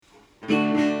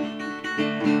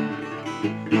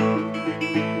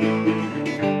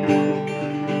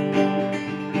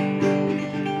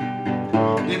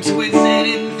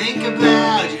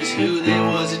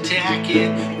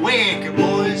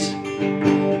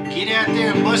at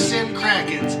them bustin'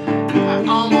 krakens. I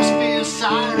almost feel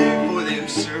sorry for them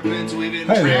serpents we've been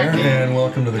Hi there, tracking. and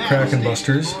welcome to the Kraken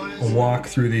Busters, a walk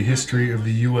through the history of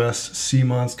the U.S. sea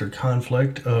monster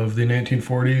conflict of the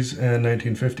 1940s and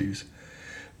 1950s.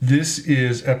 This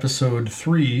is episode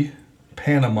 3,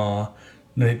 Panama,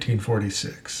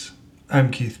 1946.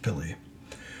 I'm Keith Pilley.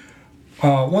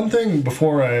 One thing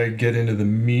before I get into the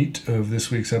meat of this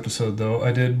week's episode, though,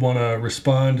 I did want to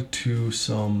respond to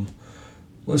some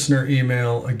listener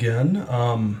email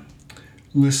again.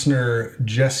 Listener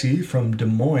Jesse from Des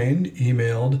Moines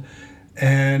emailed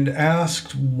and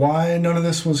asked why none of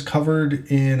this was covered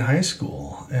in high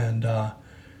school. And, to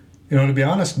be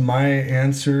honest, my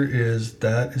answer is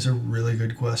that is a really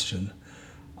good question.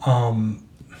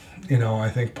 I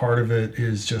think part of it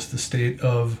is just the state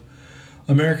of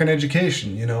American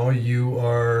education. You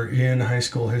are in high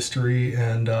school history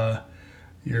and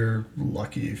you're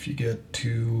lucky if you get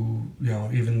to,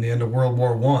 even the end of World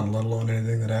War I, let alone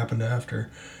anything that happened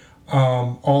after.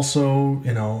 Also,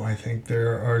 I think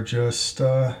there are just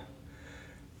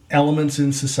elements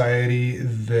in society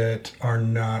that are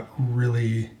not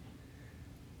really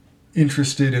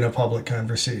interested in a public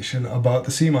conversation about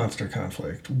the sea monster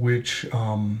conflict, which,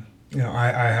 I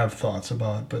have thoughts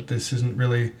about, but this isn't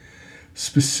really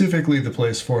specifically the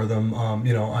place for them.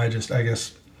 I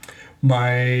guess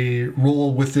my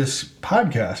role with this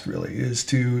podcast really is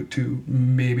to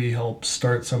maybe help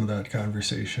start some of that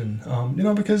conversation.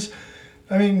 Because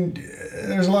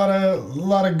there's a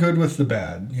lot of good with the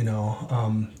bad.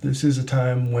 This is a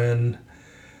time when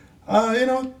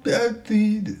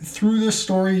through this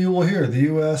story you will hear the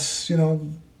U.S.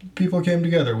 People came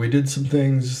together. We did some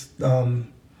things.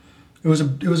 It was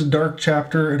a dark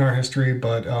chapter in our history,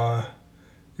 but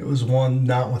it was one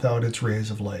not without its rays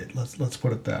of light. Let's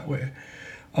put it that way.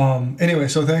 Anyway,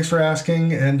 so thanks for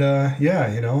asking, and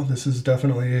this is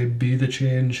definitely a be the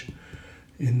change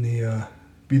in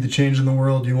the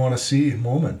world you want to see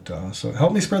moment. So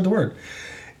help me spread the word.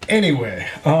 Anyway,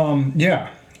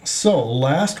 So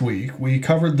last week we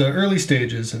covered the early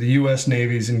stages of the U.S.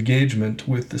 Navy's engagement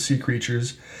with the sea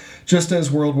creatures, just as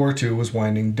World War II was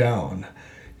winding down.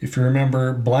 If you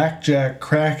remember, Blackjack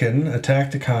Kraken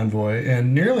attacked a convoy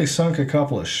and nearly sunk a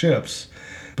couple of ships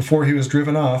before he was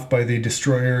driven off by the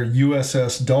destroyer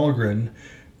USS Dahlgren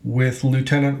with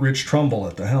Lieutenant Rich Trumbull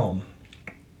at the helm.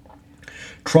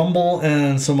 Trumbull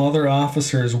and some other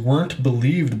officers weren't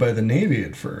believed by the Navy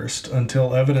at first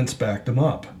until evidence backed them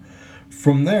up.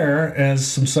 From there, as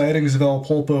some sightings of El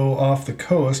Pulpo off the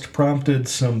coast prompted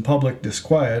some public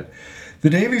disquiet, the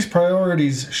Navy's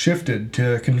priorities shifted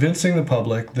to convincing the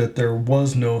public that there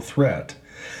was no threat.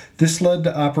 This led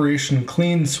to Operation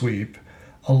Clean Sweep,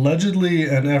 allegedly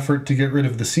an effort to get rid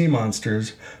of the sea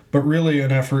monsters, but really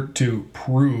an effort to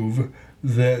prove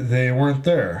that they weren't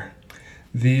there.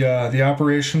 The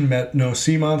operation met no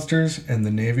sea monsters, and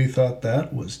the Navy thought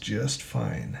that was just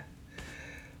fine.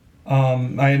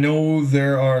 I know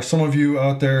there are some of you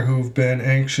out there who've been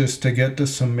anxious to get to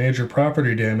some major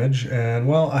property damage, and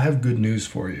well, I have good news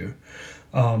for you.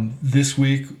 This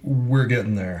week, we're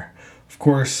getting there. Of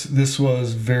course, this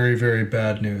was very, very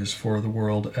bad news for the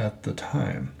world at the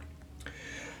time.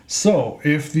 So,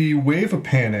 if the wave of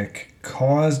panic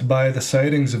caused by the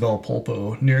sightings of El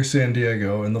Pulpo near San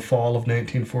Diego in the fall of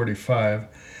 1945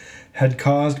 had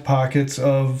caused pockets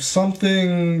of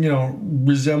something,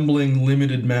 resembling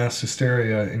limited mass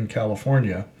hysteria in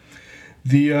California,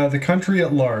 the country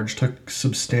at large took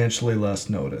substantially less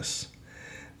notice.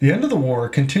 The end of the war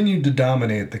continued to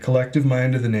dominate the collective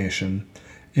mind of the nation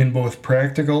in both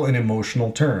practical and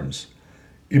emotional terms.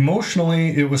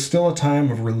 Emotionally, it was still a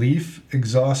time of relief,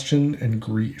 exhaustion, and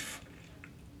grief.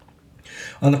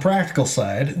 On the practical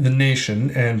side, the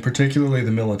nation, and particularly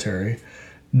the military,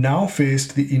 now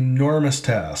faced the enormous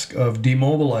task of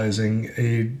demobilizing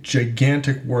a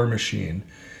gigantic war machine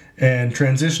and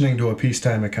transitioning to a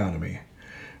peacetime economy.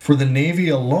 For the Navy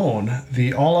alone,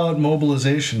 the all-out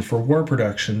mobilization for war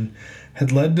production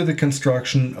had led to the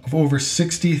construction of over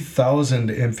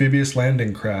 60,000 amphibious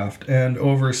landing craft and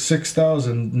over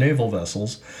 6,000 naval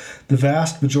vessels, the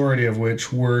vast majority of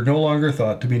which were no longer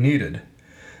thought to be needed.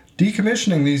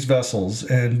 Decommissioning these vessels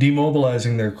and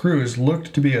demobilizing their crews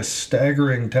looked to be a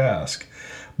staggering task,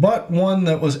 but one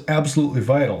that was absolutely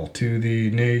vital to the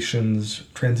nation's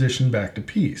transition back to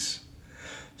peace.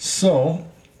 So,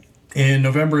 in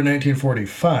November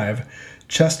 1945,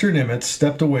 Chester Nimitz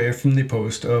stepped away from the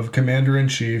post of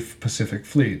Commander-in-Chief Pacific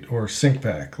Fleet, or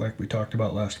CINCPAC, like we talked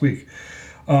about last week.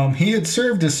 He had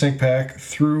served as CINCPAC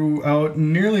throughout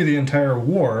nearly the entire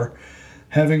war,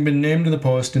 having been named to the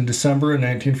post in December of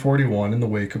 1941 in the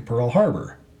wake of Pearl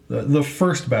Harbor. the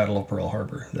first Battle of Pearl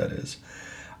Harbor, that is.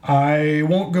 I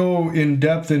won't go in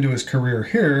depth into his career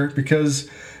here because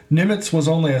Nimitz was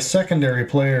only a secondary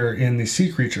player in the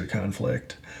Sea Creature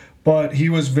conflict, but he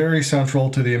was very central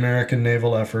to the American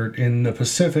naval effort in the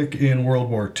Pacific in World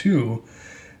War II.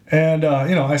 And,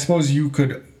 I suppose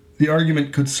the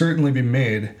argument could certainly be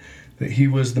made that he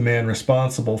was the man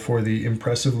responsible for the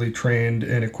impressively trained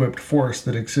and equipped force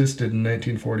that existed in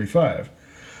 1945.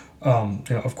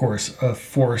 Of course, a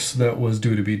force that was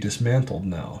due to be dismantled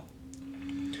now.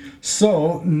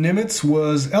 So, Nimitz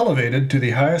was elevated to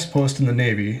the highest post in the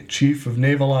Navy, Chief of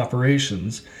Naval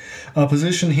Operations, a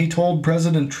position he told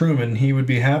President Truman he would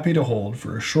be happy to hold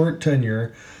for a short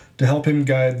tenure to help him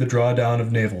guide the drawdown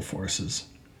of naval forces.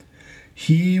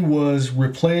 He was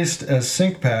replaced as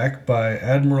SINCPAC by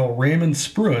Admiral Raymond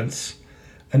Spruance,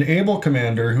 an able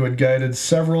commander who had guided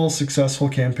several successful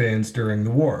campaigns during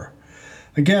the war.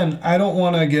 Again, I don't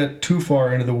want to get too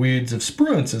far into the weeds of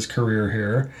Spruance's career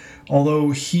here,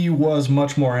 although he was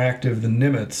much more active than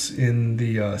Nimitz in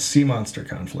the Sea Monster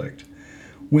conflict.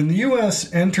 When the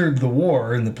U.S. entered the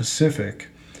war in the Pacific,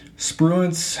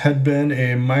 Spruance had been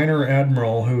a minor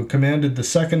admiral who commanded the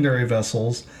secondary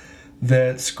vessels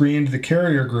that screened the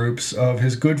carrier groups of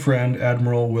his good friend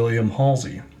Admiral William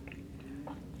Halsey.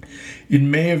 In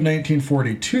May of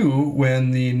 1942,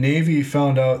 when the Navy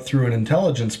found out through an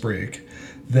intelligence break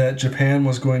that Japan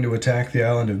was going to attack the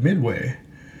island of Midway,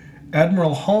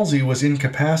 Admiral Halsey was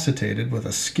incapacitated with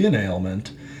a skin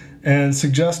ailment and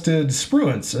suggested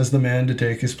Spruance as the man to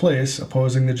take his place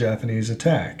opposing the Japanese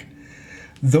attack.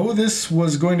 Though this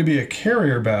was going to be a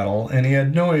carrier battle and he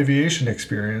had no aviation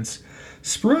experience,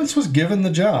 Spruance was given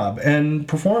the job and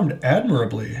performed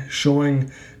admirably,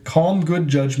 showing calm good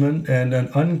judgment and an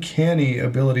uncanny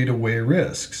ability to weigh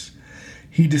risks.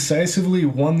 He decisively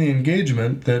won the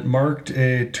engagement that marked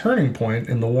a turning point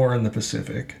in the war in the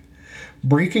Pacific,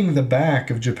 breaking the back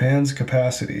of Japan's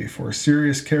capacity for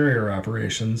serious carrier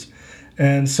operations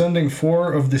and sending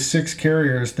 4 of the 6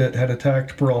 carriers that had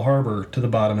attacked Pearl Harbor to the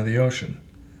bottom of the ocean.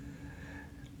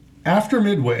 After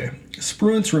Midway,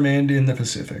 Spruance remained in the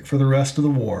Pacific for the rest of the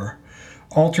war,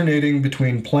 alternating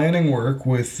between planning work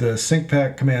with the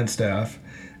SINCPAC command staff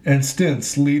and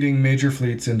stints leading major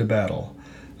fleets into battle.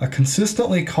 A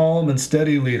consistently calm and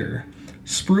steady leader,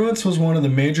 Spruance was one of the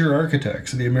major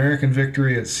architects of the American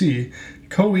victory at sea,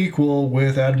 co-equal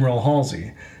with Admiral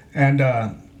Halsey. And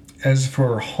as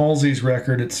for Halsey's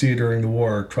record at sea during the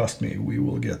war, trust me, we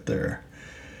will get there.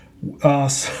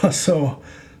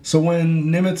 So when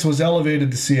Nimitz was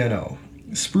elevated to CNO,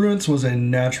 Spruance was a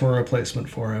natural replacement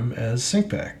for him as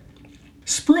SINCPAC.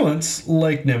 Spruance,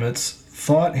 like Nimitz,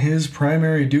 thought his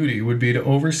primary duty would be to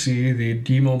oversee the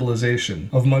demobilization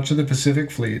of much of the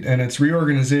Pacific Fleet and its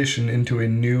reorganization into a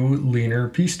new, leaner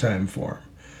peacetime form.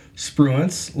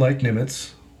 Spruance, like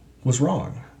Nimitz, was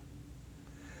wrong.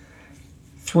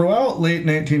 Throughout late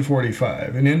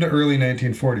 1945 and into early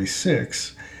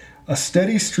 1946, a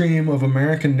steady stream of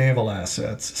American naval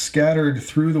assets scattered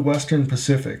through the western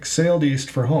Pacific sailed east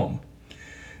for home.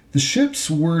 The ships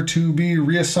were to be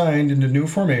reassigned into new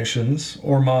formations,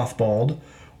 or mothballed,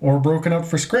 or broken up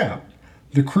for scrap.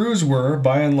 The crews were,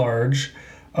 by and large,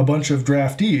 a bunch of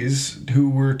draftees who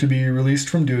were to be released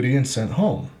from duty and sent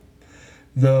home.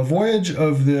 The voyage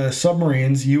of the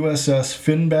submarines USS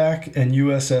Finback and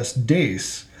USS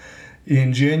Dace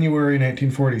in January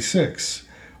 1946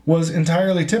 was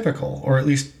entirely typical, or at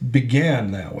least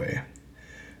began that way.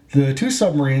 The 2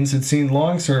 submarines had seen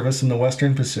long service in the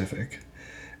Western Pacific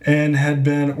and had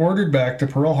been ordered back to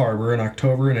Pearl Harbor in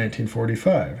October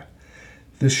 1945.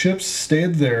 The ships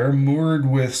stayed there, moored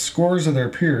with scores of their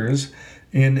peers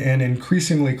in an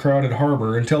increasingly crowded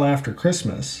harbor until after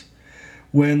Christmas,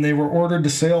 when they were ordered to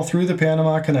sail through the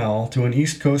Panama Canal to an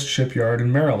East Coast shipyard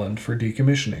in Maryland for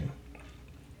decommissioning.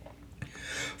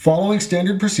 Following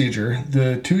standard procedure,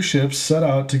 the 2 ships set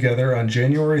out together on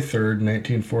January 3,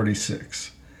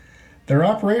 1946. Their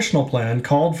operational plan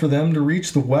called for them to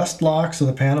reach the west locks of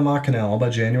the Panama Canal by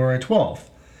January 12th,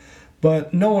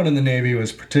 but no one in the Navy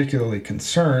was particularly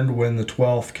concerned when the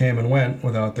 12th came and went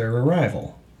without their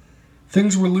arrival.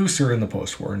 Things were looser in the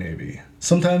post-war Navy,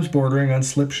 sometimes bordering on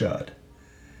slipshod.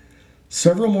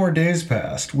 Several more days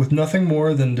passed, with nothing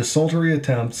more than desultory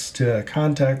attempts to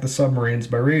contact the submarines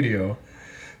by radio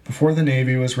before the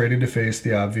Navy was ready to face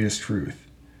the obvious truth.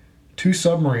 2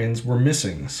 submarines were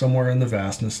missing somewhere in the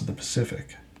vastness of the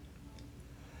Pacific.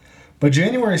 By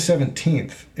January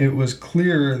 17th, it was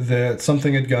clear that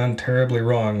something had gone terribly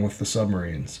wrong with the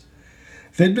submarines.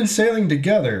 They'd been sailing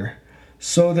together,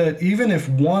 so that even if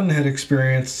one had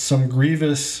experienced some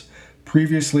grievous,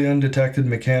 previously undetected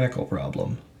mechanical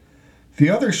problem, The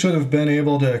other should have been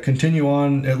able to continue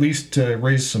on, at least to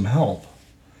raise some help.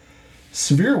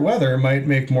 Severe weather might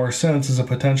make more sense as a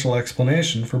potential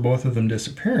explanation for both of them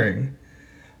disappearing,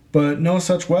 but no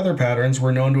such weather patterns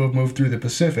were known to have moved through the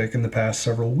Pacific in the past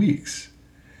several weeks.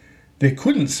 They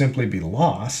couldn't simply be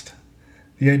lost.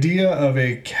 The idea of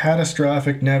a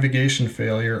catastrophic navigation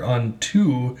failure on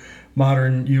 2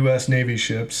 modern U.S. Navy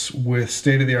ships with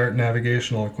state-of-the-art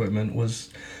navigational equipment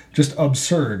was just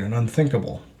absurd and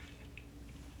unthinkable.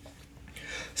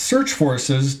 Search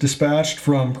forces dispatched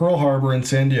from Pearl Harbor and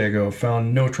San Diego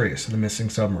found no trace of the missing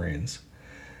submarines.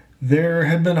 There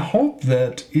had been hope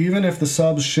that even if the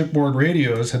sub's shipboard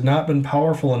radios had not been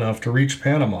powerful enough to reach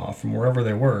Panama from wherever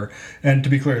they were, and to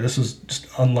be clear, this was just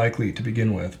unlikely to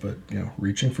begin with, but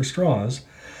reaching for straws,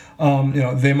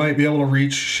 they might be able to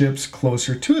reach ships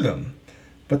closer to them.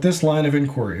 But this line of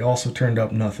inquiry also turned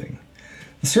up nothing.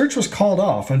 The search was called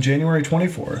off on January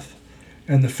 24th,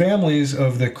 and the families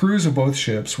of the crews of both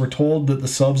ships were told that the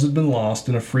subs had been lost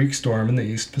in a freak storm in the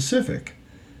East Pacific.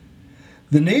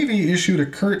 The Navy issued a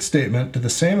curt statement to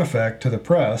the same effect to the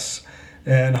press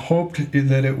and hoped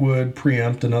that it would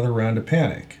preempt another round of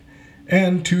panic.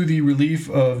 And to the relief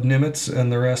of Nimitz and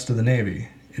the rest of the Navy,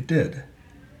 it did.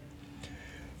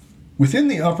 Within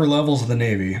the upper levels of the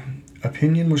Navy,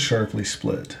 opinion was sharply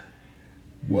split.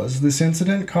 Was this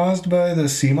incident caused by the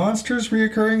sea monsters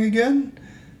reoccurring again?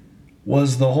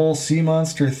 Was the whole sea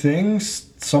monster thing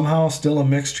somehow still a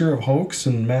mixture of hoax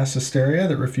and mass hysteria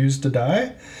that refused to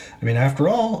die? I mean, after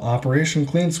all, Operation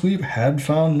Clean Sweep had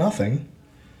found nothing.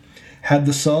 Had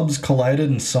the subs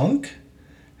collided and sunk?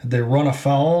 Had they run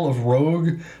afoul of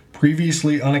rogue,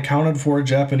 previously unaccounted for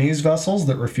Japanese vessels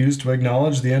that refused to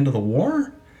acknowledge the end of the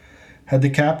war? Had the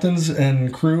captains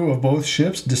and crew of both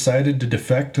ships decided to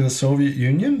defect to the Soviet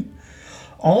Union?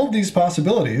 All of these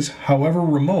possibilities, however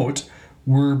remote,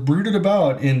 were brooded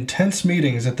about in tense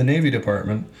meetings at the Navy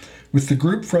Department, with the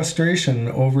group frustration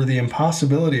over the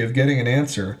impossibility of getting an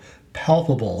answer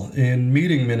palpable in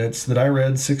meeting minutes that I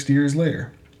read 60 years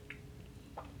later.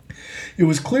 It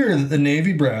was clear that the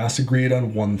Navy brass agreed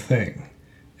on one thing.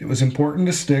 It was important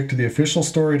to stick to the official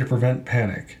story to prevent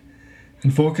panic,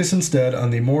 and focus instead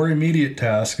on the more immediate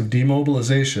task of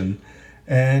demobilization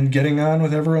and getting on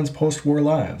with everyone's post-war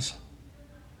lives.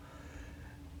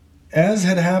 As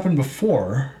had happened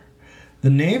before, the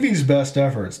Navy's best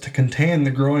efforts to contain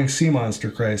the growing sea monster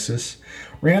crisis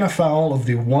ran afoul of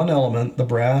the one element the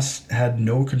brass had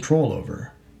no control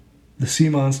over: the sea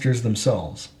monsters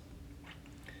themselves.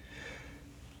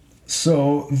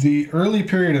 So, the early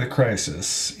period of the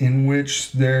crisis, in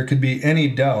which there could be any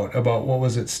doubt about what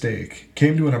was at stake,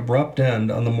 came to an abrupt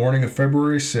end on the morning of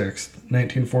February 6,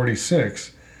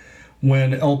 1946,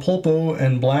 when El Pulpo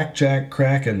and Blackjack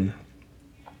Kraken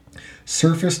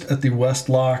surfaced at the west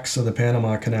locks of the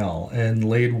Panama Canal and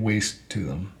laid waste to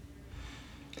them.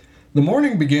 The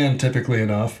morning began typically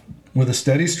enough, with a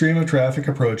steady stream of traffic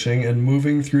approaching and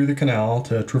moving through the canal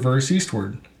to traverse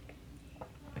eastward.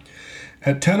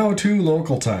 At 10:02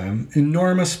 local time,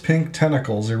 enormous pink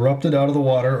tentacles erupted out of the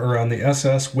water around the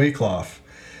SS Wayclough,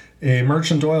 a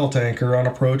merchant oil tanker on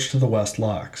approach to the west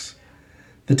locks.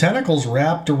 The tentacles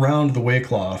wrapped around the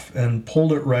Wayclough and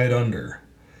pulled it right under.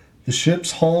 The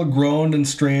ship's hull groaned and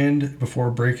strained before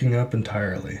breaking up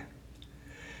entirely.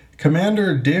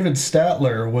 Commander David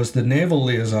Statler was the naval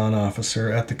liaison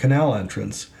officer at the canal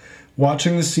entrance,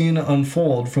 watching the scene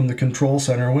unfold from the control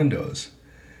center windows.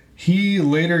 He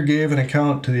later gave an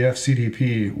account to the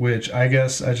FCDP, which I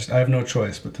guess I have no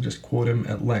choice but to just quote him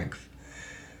at length.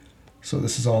 So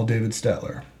this is all David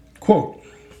Statler. Quote,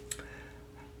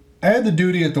 "I had the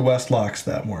duty at the West Locks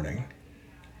that morning.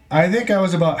 I think I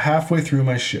was about halfway through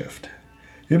my shift.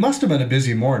 It must have been a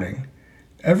busy morning.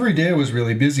 Every day was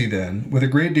really busy then, with a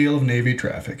great deal of Navy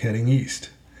traffic heading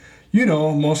east.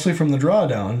 Mostly from the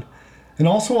drawdown, and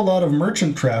also a lot of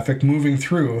merchant traffic moving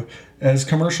through as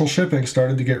commercial shipping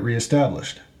started to get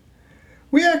reestablished.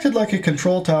 We acted like a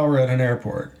control tower at an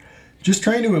airport, just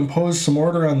trying to impose some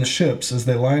order on the ships as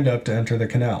they lined up to enter the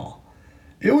canal.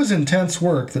 It was intense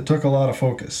work that took a lot of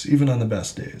focus, even on the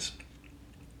best days.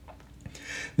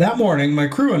 That morning, my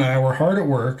crew and I were hard at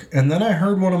work, and then I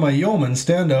heard one of my yeomen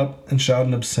stand up and shout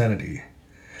an obscenity.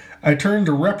 I turned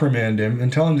to reprimand him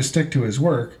and tell him to stick to his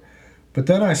work, but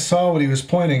then I saw what he was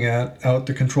pointing at out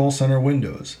the control center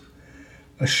windows.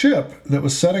 A ship that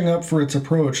was setting up for its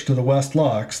approach to the West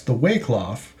Locks, the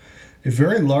Wayclough, a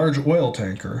very large oil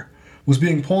tanker, was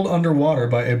being pulled underwater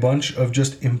by a bunch of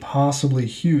just impossibly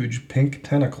huge pink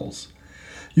tentacles.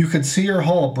 You could see her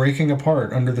hull breaking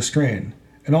apart under the strain,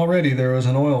 and already there was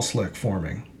an oil slick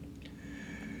forming.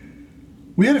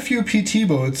 We had a few PT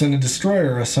boats and a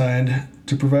destroyer assigned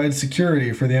to provide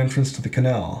security for the entrance to the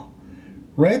canal.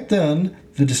 Right then,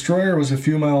 the destroyer was a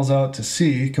few miles out to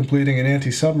sea, completing an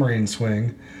anti-submarine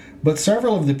swing, but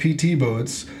several of the PT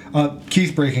boats,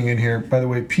 Keith breaking in here, by the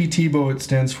way, PT boat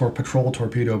stands for Patrol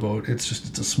Torpedo Boat. It's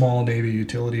a small Navy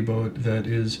utility boat that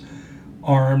is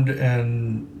armed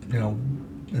and,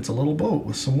 it's a little boat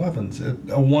with some weapons.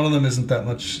 One of them isn't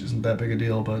that big a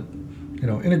deal, but,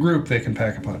 in a group they can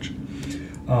pack a punch.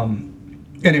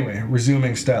 Anyway,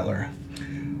 resuming Statler.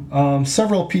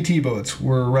 Several PT boats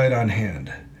were right on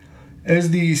hand.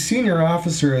 As the senior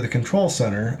officer of the control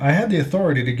center, I had the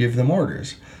authority to give them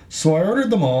orders, so I ordered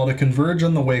them all to converge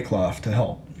on the Waycloth to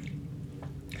help.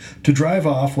 To drive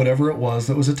off whatever it was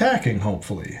that was attacking,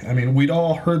 hopefully. I mean, we'd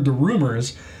all heard the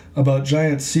rumors about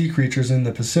giant sea creatures in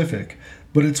the Pacific,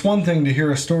 but it's one thing to hear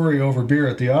a story over beer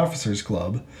at the officers'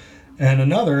 club, and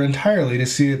another entirely to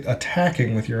see it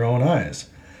attacking with your own eyes.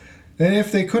 And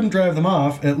if they couldn't drive them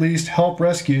off, at least help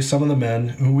rescue some of the men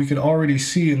who we could already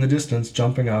see in the distance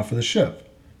jumping off of the ship.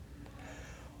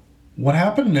 What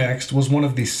happened next was one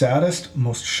of the saddest,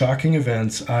 most shocking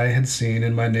events I had seen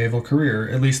in my naval career,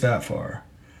 at least that far.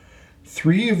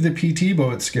 3 of the PT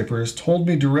boat skippers told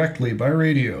me directly by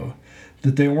radio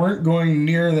that they weren't going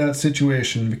near that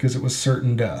situation because it was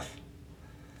certain death.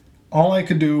 All I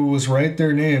could do was write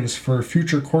their names for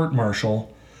future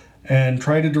court-martial and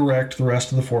try to direct the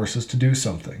rest of the forces to do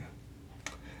something.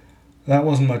 That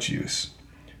wasn't much use.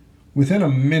 Within a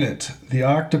minute, the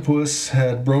octopus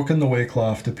had broken the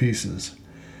Waycloth to pieces.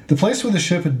 The place where the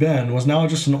ship had been was now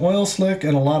just an oil slick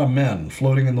and a lot of men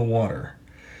floating in the water.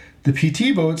 The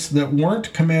PT boats that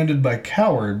weren't commanded by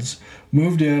cowards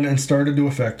moved in and started to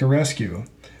effect a rescue.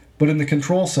 But in the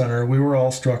control center, we were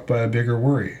all struck by a bigger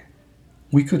worry.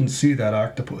 We couldn't see that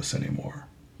octopus anymore.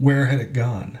 Where had it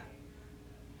gone?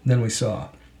 Then we saw.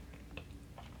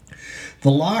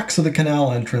 The locks of the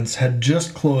canal entrance had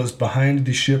just closed behind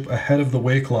the ship ahead of the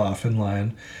Waycloth in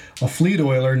line, a fleet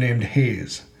oiler named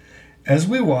Hayes. As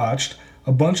we watched,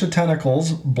 a bunch of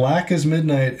tentacles, black as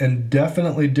midnight and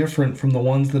definitely different from the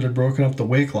ones that had broken up the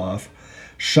Waycloth,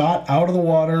 shot out of the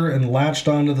water and latched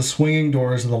onto the swinging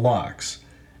doors of the locks,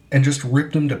 and just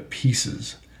ripped them to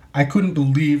pieces. I couldn't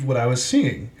believe what I was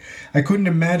seeing. I couldn't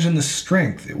imagine the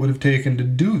strength it would have taken to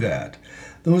do that.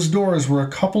 Those doors were a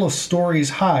couple of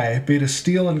stories high, made of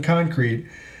steel and concrete,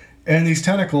 and these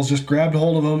tentacles just grabbed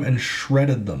hold of them and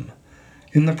shredded them.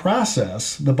 In the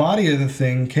process, the body of the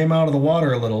thing came out of the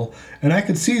water a little, and I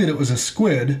could see that it was a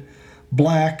squid,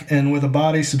 black, and with a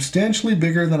body substantially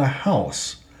bigger than a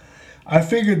house. I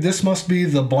figured this must be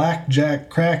the blackjack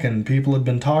kraken people had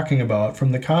been talking about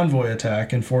from the convoy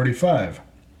attack in 45.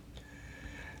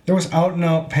 There was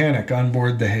out-and-out panic on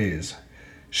board the Hayes.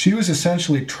 She was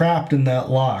essentially trapped in that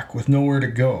lock with nowhere to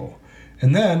go.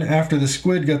 And then, after the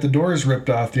squid got the doors ripped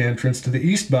off the entrance to the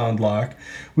eastbound lock,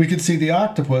 we could see the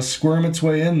octopus squirm its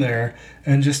way in there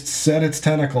and just set its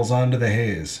tentacles onto the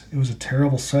Hayes. It was a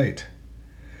terrible sight.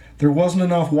 There wasn't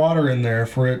enough water in there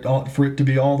for it to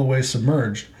be all the way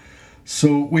submerged,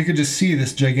 so we could just see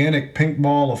this gigantic pink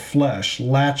ball of flesh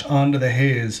latch onto the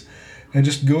Hayes and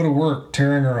just go to work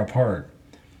tearing her apart.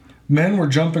 Men were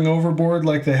jumping overboard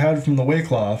like they had from the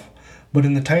Waycloth, but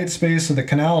in the tight space of the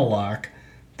canal lock,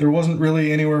 there wasn't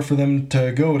really anywhere for them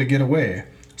to go to get away,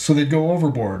 so they'd go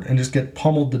overboard and just get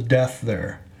pummeled to death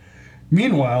there.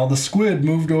 Meanwhile, the squid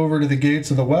moved over to the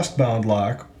gates of the westbound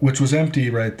lock, which was empty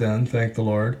right then, thank the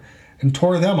Lord, and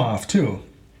tore them off too.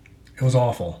 It was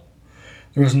awful.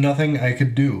 There was nothing I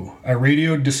could do. I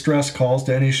radioed distress calls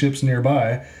to any ships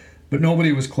nearby, but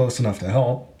nobody was close enough to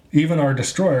help. Even our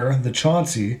destroyer, the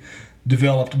Chauncey,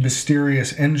 developed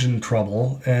mysterious engine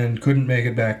trouble and couldn't make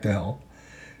it back to help.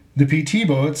 The PT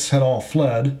boats had all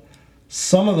fled,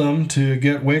 some of them to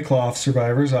get Waycloth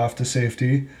survivors off to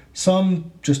safety,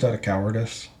 some just out of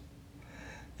cowardice.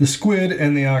 The squid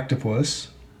and the octopus,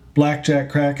 Blackjack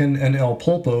Kraken and El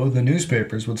Pulpo, the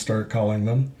newspapers would start calling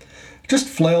them, just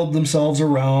flailed themselves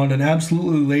around and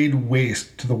absolutely laid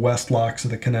waste to the west locks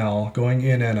of the canal, going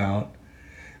in and out.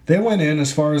 They went in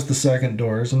as far as the second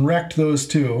doors and wrecked those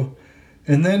too,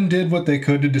 and then did what they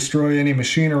could to destroy any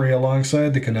machinery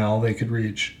alongside the canal they could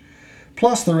reach.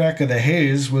 Plus the wreck of the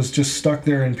Hayes was just stuck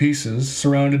there in pieces,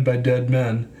 surrounded by dead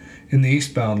men, in the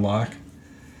eastbound lock.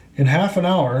 In half an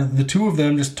hour, the two of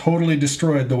them just totally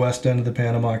destroyed the west end of the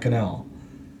Panama Canal.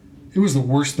 It was the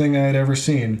worst thing I had ever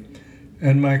seen,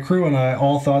 and my crew and I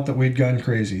all thought that we'd gone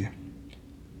crazy.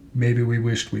 Maybe we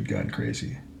wished we'd gone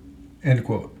crazy. End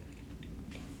quote.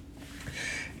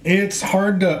 It's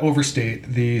hard to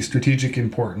overstate the strategic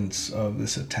importance of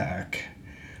this attack.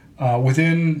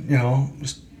 Within,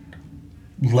 just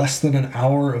less than an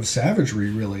hour of savagery,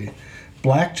 really,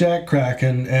 Blackjack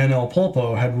Kraken and El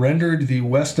Pulpo had rendered the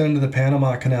west end of the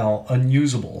Panama Canal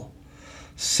unusable,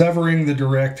 severing the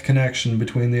direct connection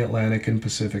between the Atlantic and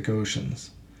Pacific Oceans.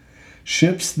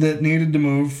 Ships that needed to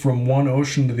move from one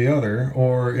ocean to the other,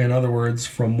 or in other words,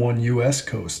 from one U.S.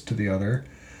 coast to the other,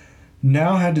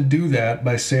 now had to do that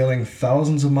by sailing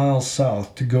thousands of miles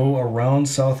south to go around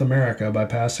South America by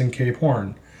passing Cape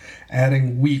Horn,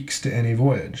 adding weeks to any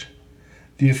voyage.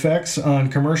 The effects on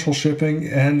commercial shipping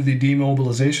and the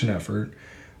demobilization effort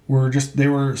they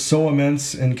were so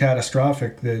immense and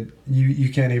catastrophic that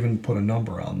you can't even put a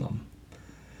number on them.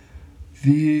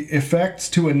 The effects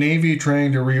to a Navy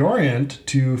trying to reorient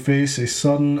to face a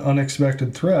sudden,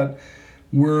 unexpected threat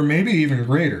were maybe even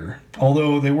greater,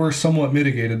 although they were somewhat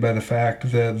mitigated by the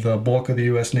fact that the bulk of the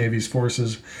U.S. Navy's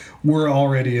forces were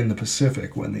already in the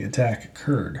Pacific when the attack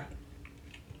occurred.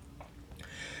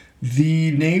 The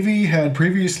Navy had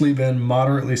previously been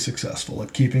moderately successful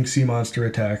at keeping sea monster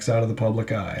attacks out of the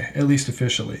public eye, at least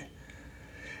officially.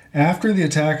 After the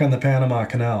attack on the Panama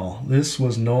Canal, this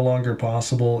was no longer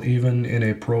possible even in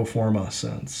a pro forma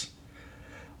sense.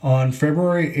 On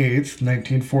February 8,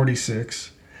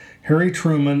 1946, Harry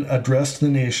Truman addressed the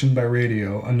nation by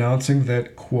radio announcing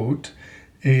that, quote,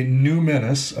 a new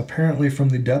menace, apparently from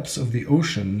the depths of the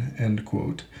ocean, end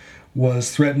quote,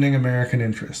 was threatening American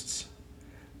interests.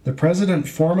 The president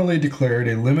formally declared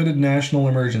a limited national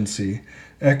emergency,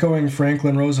 echoing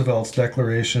Franklin Roosevelt's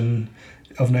declaration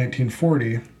of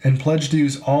 1940, and pledged to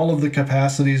use all of the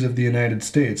capacities of the United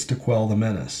States to quell the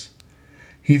menace.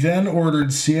 He then ordered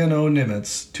CNO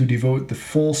Nimitz to devote the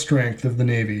full strength of the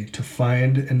Navy to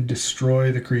find and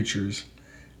destroy the creatures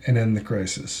and end the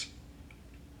crisis.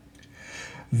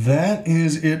 That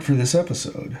is it for this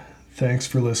episode. Thanks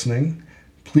for listening.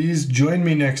 Please join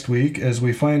me next week as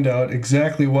we find out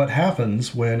exactly what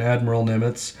happens when Admiral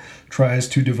Nimitz tries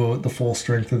to devote the full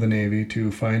strength of the Navy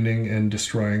to finding and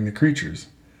destroying the creatures.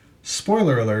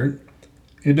 Spoiler alert,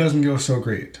 it doesn't go so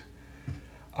great.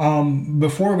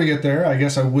 Before we get there, I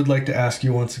guess I would like to ask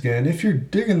you once again, if you're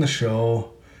digging the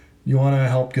show, you want to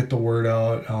help get the word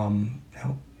out,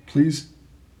 please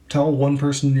tell one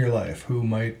person in your life who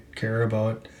might care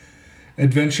about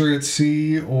adventure at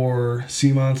sea or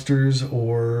sea monsters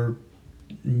or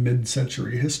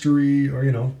mid-century history or,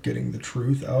 getting the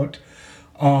truth out.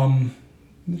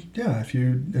 If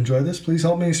you enjoy this, please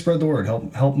help me spread the word.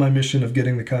 Help my mission of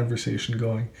getting the conversation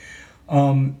going.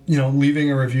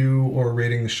 Leaving a review or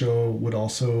rating the show would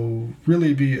also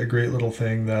really be a great little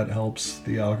thing that helps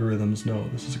the algorithms know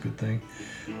this is a good thing.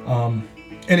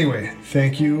 Anyway,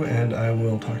 thank you, and I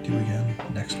will talk to you again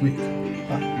next week.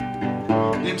 Bye.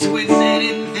 Them squids, they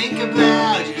didn't think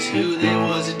about just who they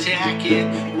was attacking.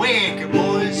 Wanker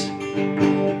boys,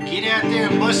 get out there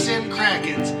and bust them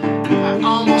krakens. I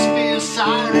almost feel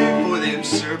sorry for them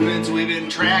serpents we've been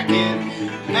tracking.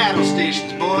 Battle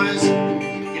stations, boys,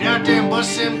 get out there and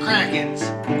bust them krakens.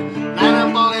 Line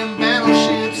up all them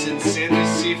battleships and send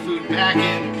us seafood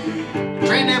packing.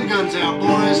 Train them guns out,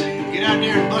 boys, get out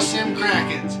there and bust them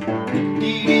krakens.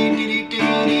 Dee dee dee dee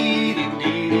dee dee.